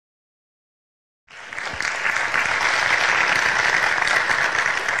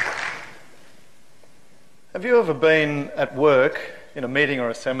Have you ever been at work in a meeting or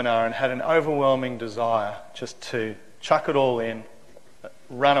a seminar and had an overwhelming desire just to chuck it all in,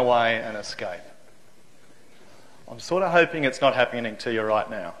 run away and escape? I'm sort of hoping it's not happening to you right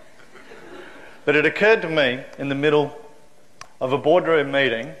now. But it occurred to me in the middle of a boardroom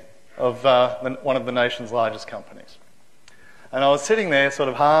meeting of one of the nation's largest companies. And I was sitting there sort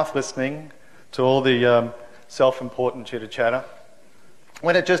of half listening to all the self-important chitter-chatter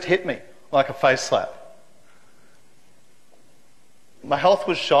when it just hit me like a face slap. My health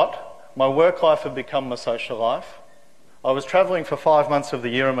was shot, my work life had become my social life. I was travelling for 5 months of the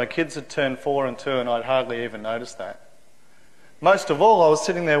year and my kids had turned 4 and 2 and I'd hardly even noticed that. Most of all, I was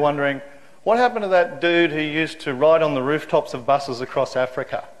sitting there wondering, what happened to that dude who used to ride on the rooftops of buses across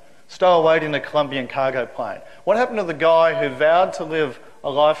Africa, stow away in a Colombian cargo plane? What happened to the guy who vowed to live a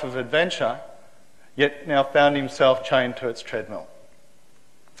life of adventure, yet now found himself chained to its treadmill?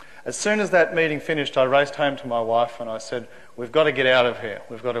 As soon as that meeting finished, I raced home to my wife and I said, we've got to get out of here.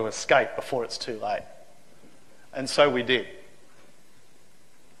 We've got to escape before it's too late. And so we did.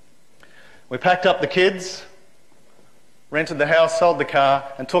 We packed up the kids, rented the house, sold the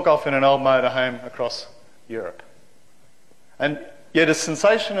car, and took off in an old motorhome across Europe. And yet as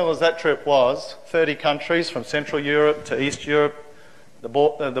sensational as that trip was, 30 countries from Central Europe to East Europe, the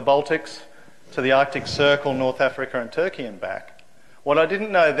Baltics, to the Arctic Circle, North Africa and Turkey and back, what I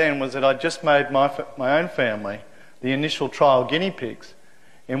didn't know then was that I'd just made my own family the initial trial guinea pigs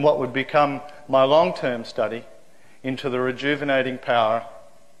in what would become my long-term study into the rejuvenating power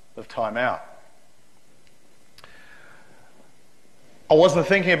of time out. I wasn't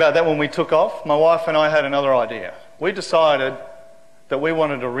thinking about that when we took off. My wife and I had another idea. We decided that we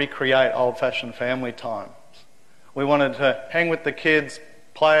wanted to recreate old-fashioned family times. We wanted to hang with the kids,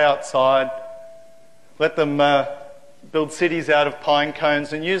 play outside, let them build cities out of pine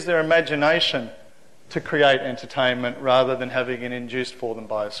cones and use their imagination to create entertainment rather than having it induced for them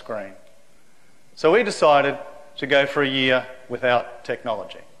by a screen. So we decided to go for a year without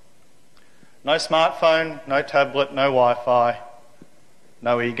technology. No smartphone, no tablet, no Wi-Fi,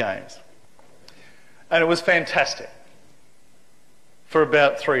 no e-games. And it was fantastic for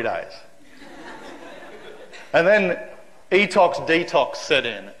about 3 days. And then detox set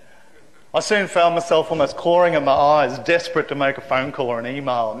in. I soon found myself almost clawing at my eyes, desperate to make a phone call or an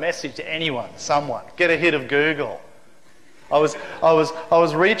email, a message to anyone, someone, get a hit of Google. I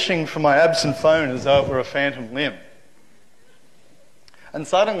was reaching for my absent phone as though it were a phantom limb. And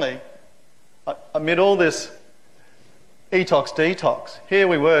suddenly, amid all this detox, here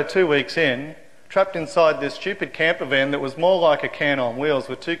we were 2 weeks in, trapped inside this stupid camper van that was more like a can on wheels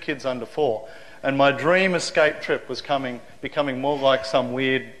with 2 kids under 4. And my dream escape trip was becoming more like some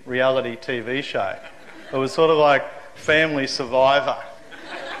weird reality TV show. It was sort of like Family Survivor.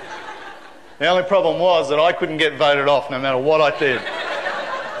 The only problem was that I couldn't get voted off no matter what I did.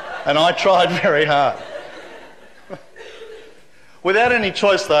 And I tried very hard. Without any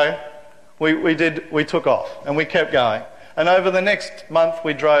choice though, we took off and we kept going. And over the next month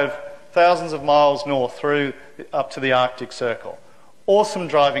we drove thousands of miles north up to the Arctic Circle. Awesome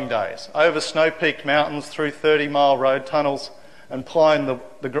driving days, over snow-peaked mountains, through 30-mile road tunnels and plying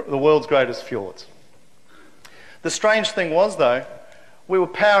the world's greatest fjords. The strange thing was, though, we were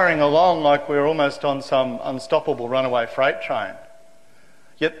powering along like we were almost on some unstoppable runaway freight train.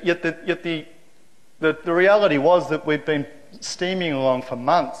 Yet the reality was that we'd been steaming along for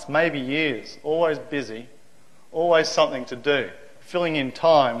months, maybe years, always busy, always something to do, filling in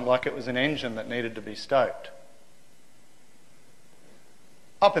time like it was an engine that needed to be stoked.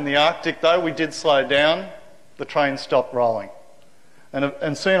 Up in the Arctic, though, we did slow down. The train stopped rolling.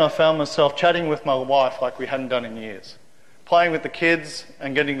 And soon I found myself chatting with my wife like we hadn't done in years, playing with the kids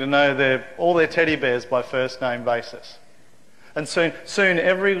and getting to know all their teddy bears by first name basis. And soon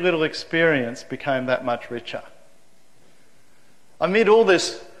every little experience became that much richer. Amid all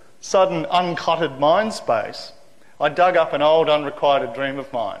this sudden uncluttered mind space, I dug up an old unrequited dream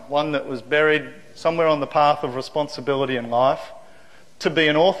of mine, one that was buried somewhere on the path of responsibility in life, to be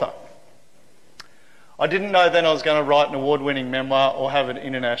an author. I didn't know then I was going to write an award-winning memoir or have it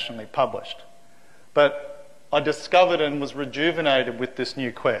internationally published. But I discovered and was rejuvenated with this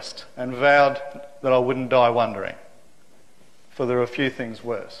new quest and vowed that I wouldn't die wondering, for there are few things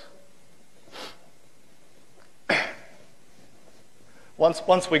worse.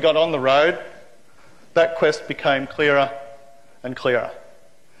 Once we got on the road, that quest became clearer and clearer.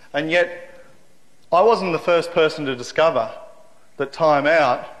 And yet, I wasn't the first person to discover that time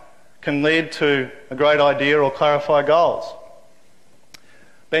out can lead to a great idea or clarify goals.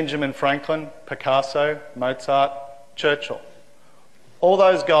 Benjamin Franklin, Picasso, Mozart, Churchill All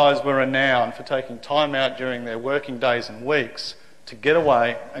those guys were renowned for taking time out during their working days and weeks to get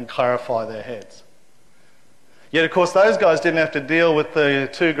away and clarify their heads. Yet, of course, those guys didn't have to deal with the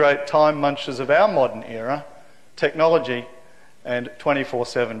two great time munchers of our modern era, technology and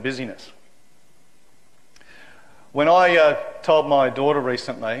 24/7 busyness. When I told my daughter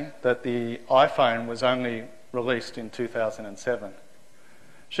recently that the iPhone was only released in 2007,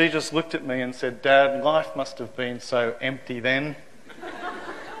 she just looked at me and said, "Dad, life must have been so empty then."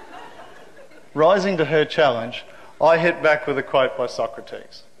 Rising to her challenge, I hit back with a quote by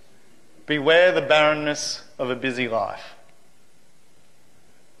Socrates: "Beware the barrenness of a busy life."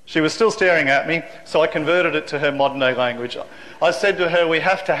 She was still staring at me, so I converted it to her modern day language. I said to her, "We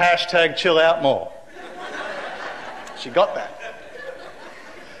have to hashtag chill out more." She got that.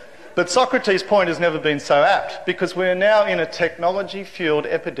 But Socrates' point has never been so apt, because we're now in a technology-fueled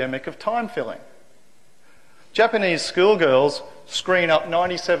epidemic of time filling. Japanese schoolgirls screen up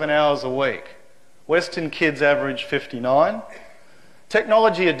 97 hours a week. Western kids average 59.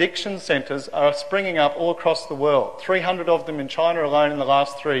 Technology addiction centres are springing up all across the world, 300 of them in China alone in the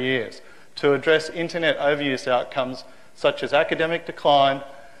last 3 years, to address internet overuse outcomes such as academic decline,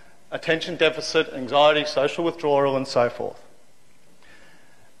 attention deficit, anxiety, social withdrawal, and so forth.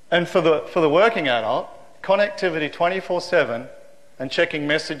 And for the working adult, connectivity 24/7 and checking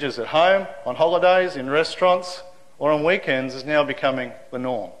messages at home, on holidays, in restaurants, or on weekends is now becoming the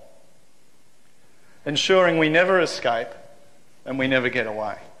norm, ensuring we never escape and we never get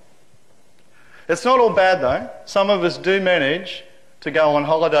away. It's not all bad though. Some of us do manage to go on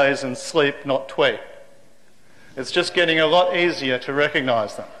holidays and sleep, not tweet. It's just getting a lot easier to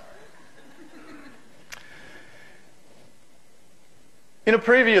recognise them. In a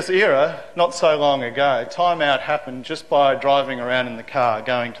previous era, not so long ago, time out happened just by driving around in the car,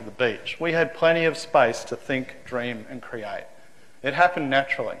 going to the beach. We had plenty of space to think, dream and create. It happened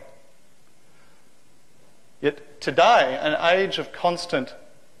naturally. Yet today, an age of constant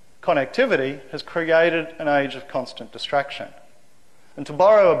connectivity has created an age of constant distraction. And to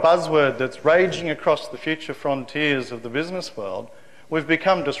borrow a buzzword that's raging across the future frontiers of the business world, we've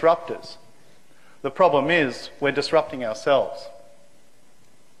become disruptors. The problem is we're disrupting ourselves.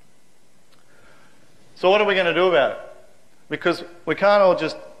 So what are we going to do about it? Because we can't all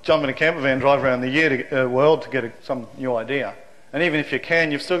just jump in a camper van and drive around the world to get some new idea. And even if you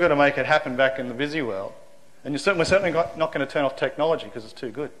can, you've still got to make it happen back in the busy world. And we're certainly not going to turn off technology because it's too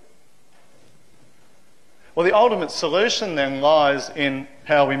good. Well, the ultimate solution then lies in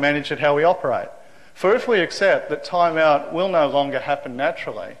how we manage it, how we operate. For if we accept that time out will no longer happen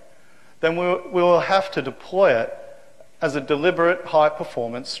naturally, then we will have to deploy it as a deliberate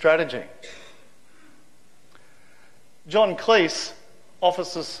high-performance strategy. John Cleese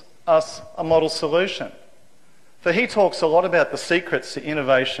offers us a model solution, for he talks a lot about the secrets to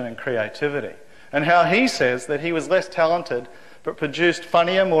innovation and creativity, and how he says that he was less talented but produced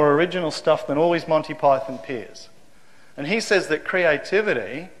funnier, more original stuff than all his Monty Python peers. And he says that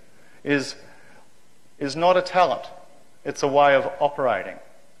creativity is not a talent, it's a way of operating.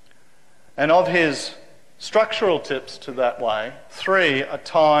 And of his structural tips to that way, 3 are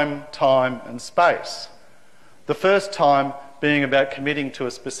time, and space. The first time being about committing to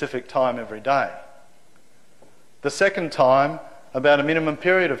a specific time every day. The second time about a minimum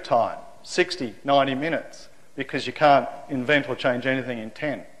period of time, 60, 90 minutes, because you can't invent or change anything in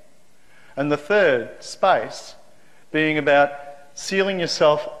 10. And the third, space, being about sealing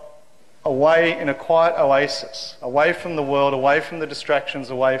yourself away in a quiet oasis, away from the world, away from the distractions,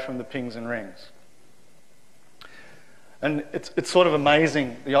 away from the pings and rings. And it's sort of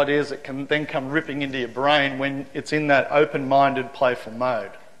amazing, the ideas that can then come ripping into your brain when it's in that open-minded, playful mode.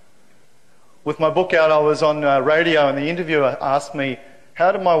 With my book out, I was on radio and the interviewer asked me,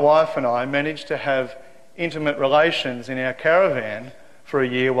 how did my wife and I manage to have intimate relations in our caravan for a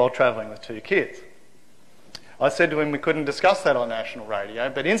year while travelling with 2 kids? I said to him we couldn't discuss that on national radio,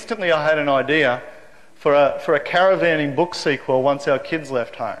 but instantly I had an idea for a caravanning book sequel once our kids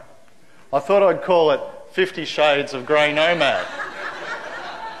left home. I thought I'd call it 50 Shades of Grey Nomad.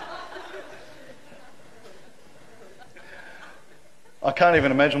 I can't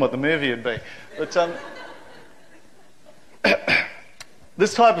even imagine what the movie would be. But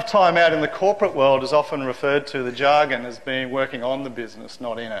this type of time out in the corporate world is often referred to, the jargon, as being working on the business,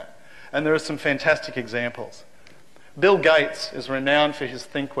 not in it. And there are some fantastic examples. Bill Gates is renowned for his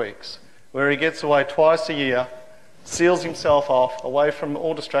Think Weeks, where he gets away twice a year, seals himself off, away from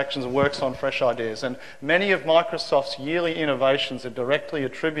all distractions and works on fresh ideas. And many of Microsoft's yearly innovations are directly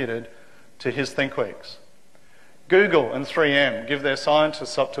attributed to his Think Weeks. Google and 3M give their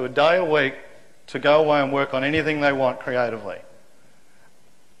scientists up to a day a week to go away and work on anything they want creatively.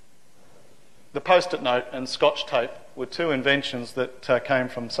 the post-it note and scotch tape were two inventions that came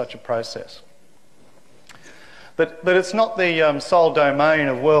from such a process. But it's not the sole domain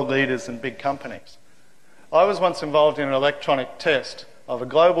of world leaders and big companies. I was once involved in an electronic test of a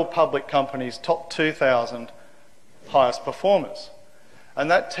global public company's top 2,000 highest performers. And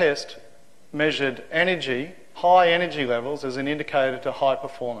that test measured energy, high energy levels, as an indicator to high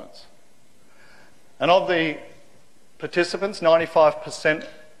performance. And of the participants, 95%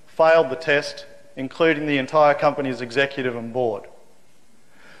 failed the test, including the entire company's executive and board.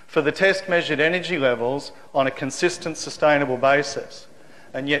 For the test measured energy levels on a consistent, sustainable basis.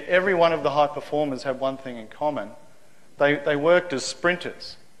 And yet every one of the high performers had one thing in common. They worked as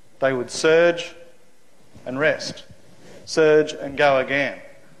sprinters. They would surge and rest, surge and go again.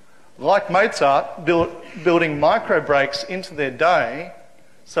 Like Mozart, building micro breaks into their day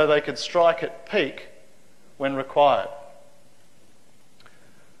so they could strike at peak when required.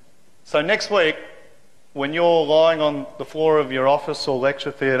 So next week, when you're lying on the floor of your office or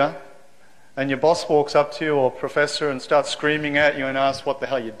lecture theatre and your boss walks up to you or professor and starts screaming at you and asks what the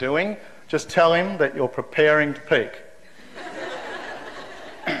hell you're doing, just tell him that you're preparing to peak.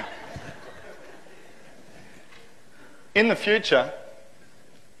 In the future,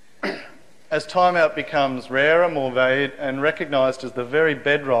 as time out becomes rarer, more valued and recognised as the very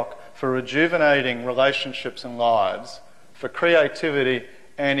bedrock for rejuvenating relationships and lives, for creativity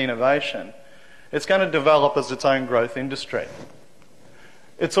and innovation, it's going to develop as its own growth industry.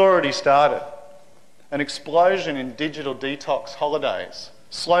 It's already started. An explosion in digital detox holidays,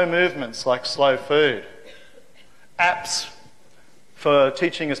 slow movements like slow food, apps for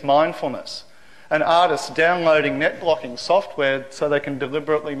teaching us mindfulness, and artists downloading net blocking software so they can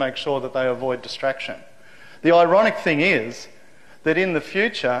deliberately make sure that they avoid distraction. The ironic thing is that in the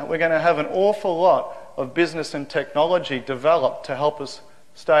future we're going to have an awful lot of business and technology developed to help us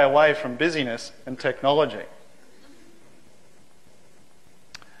stay away from busyness and technology.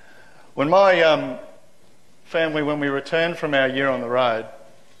 When my family, when we returned from our year on the road,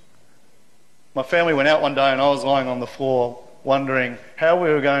 my family went out one day and I was lying on the floor wondering how we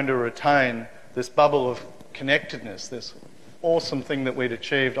were going to retain this bubble of connectedness, this awesome thing that we'd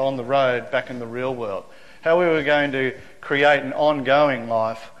achieved on the road back in the real world. How we were going to create an ongoing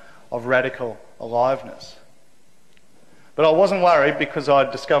life of radical aliveness. But I wasn't worried because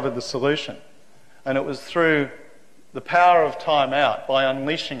I'd discovered the solution. And it was through the power of time out, by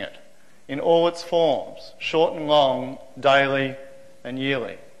unleashing it in all its forms, short and long, daily and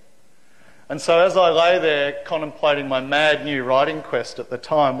yearly. And so as I lay there contemplating my mad new writing quest at the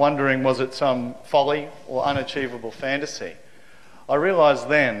time, wondering was it some folly or unachievable fantasy, I realised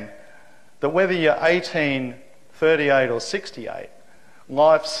then that whether you're 18, 38 or 68,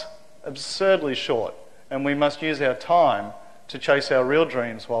 life's absurdly short and we must use our time to chase our real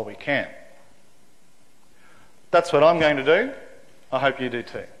dreams while we can. That's what I'm going to do. I hope you do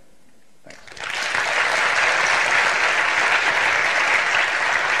too.